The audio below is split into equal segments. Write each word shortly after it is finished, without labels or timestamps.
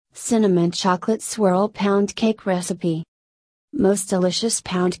Cinnamon Chocolate Swirl Pound Cake Recipe. Most delicious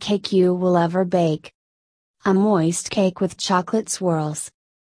pound cake you will ever bake. A moist cake with chocolate swirls.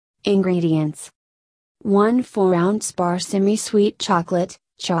 Ingredients: 1 4-ounce bar semi-sweet chocolate,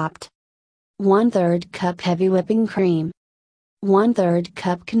 chopped. 1/3 cup heavy whipping cream. 1/3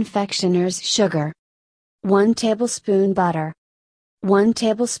 cup confectioner's sugar. 1 tablespoon butter. 1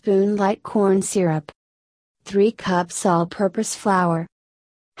 tablespoon light corn syrup. 3 cups all-purpose flour.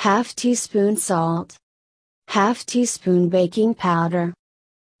 1/2 teaspoon salt. 1/2 teaspoon baking powder.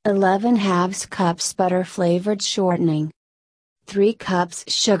 11/2 cups butter flavored shortening. 3 cups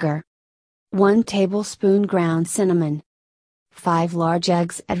sugar. 1 tablespoon ground cinnamon. 5 large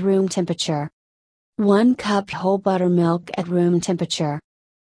eggs at room temperature. 1 cup whole buttermilk at room temperature.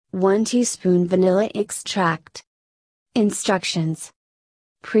 1 teaspoon vanilla extract. Instructions: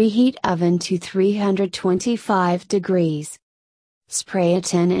 preheat oven to 325 degrees. Spray a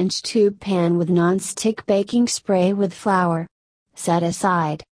 10-inch tube pan with non-stick baking spray with flour. Set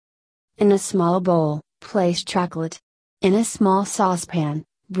aside. In a small bowl, place chocolate. In a small saucepan,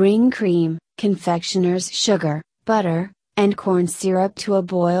 bring cream, confectioner's sugar, butter, and corn syrup to a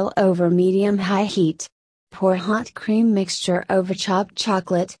boil over medium-high heat. Pour hot cream mixture over chopped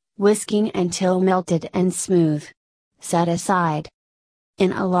chocolate, whisking until melted and smooth. Set aside.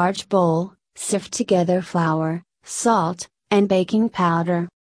 In a large bowl, sift together flour, salt, and baking powder.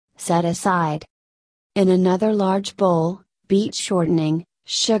 Set aside. In another large bowl, beat shortening,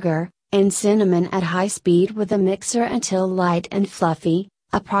 sugar, and cinnamon at high speed with a mixer until light and fluffy,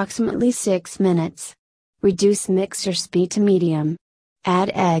 approximately 6 minutes. Reduce mixer speed to medium. Add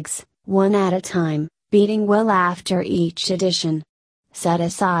eggs, one at a time, beating well after each addition. Set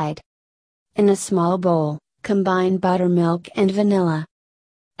aside. In a small bowl, combine buttermilk and vanilla.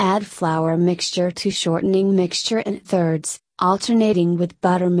 Add flour mixture to shortening mixture in thirds, alternating with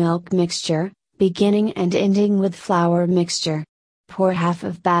buttermilk mixture, beginning and ending with flour mixture. Pour half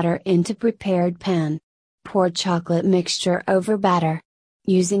of batter into prepared pan. Pour chocolate mixture over batter.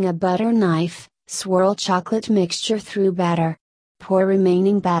 Using a butter knife, swirl chocolate mixture through batter. Pour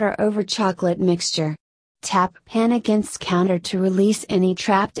remaining batter over chocolate mixture. Tap pan against counter to release any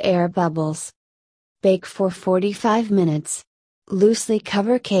trapped air bubbles. Bake for 45 minutes. Loosely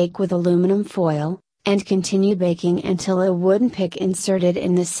cover cake with aluminum foil, and continue baking until a wooden pick inserted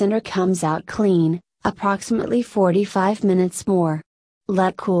in the center comes out clean, approximately 45 minutes more.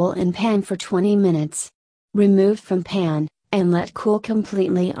 Let cool in pan for 20 minutes. Remove from pan, and let cool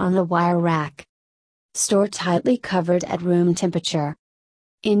completely on a wire rack. Store tightly covered at room temperature.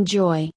 Enjoy!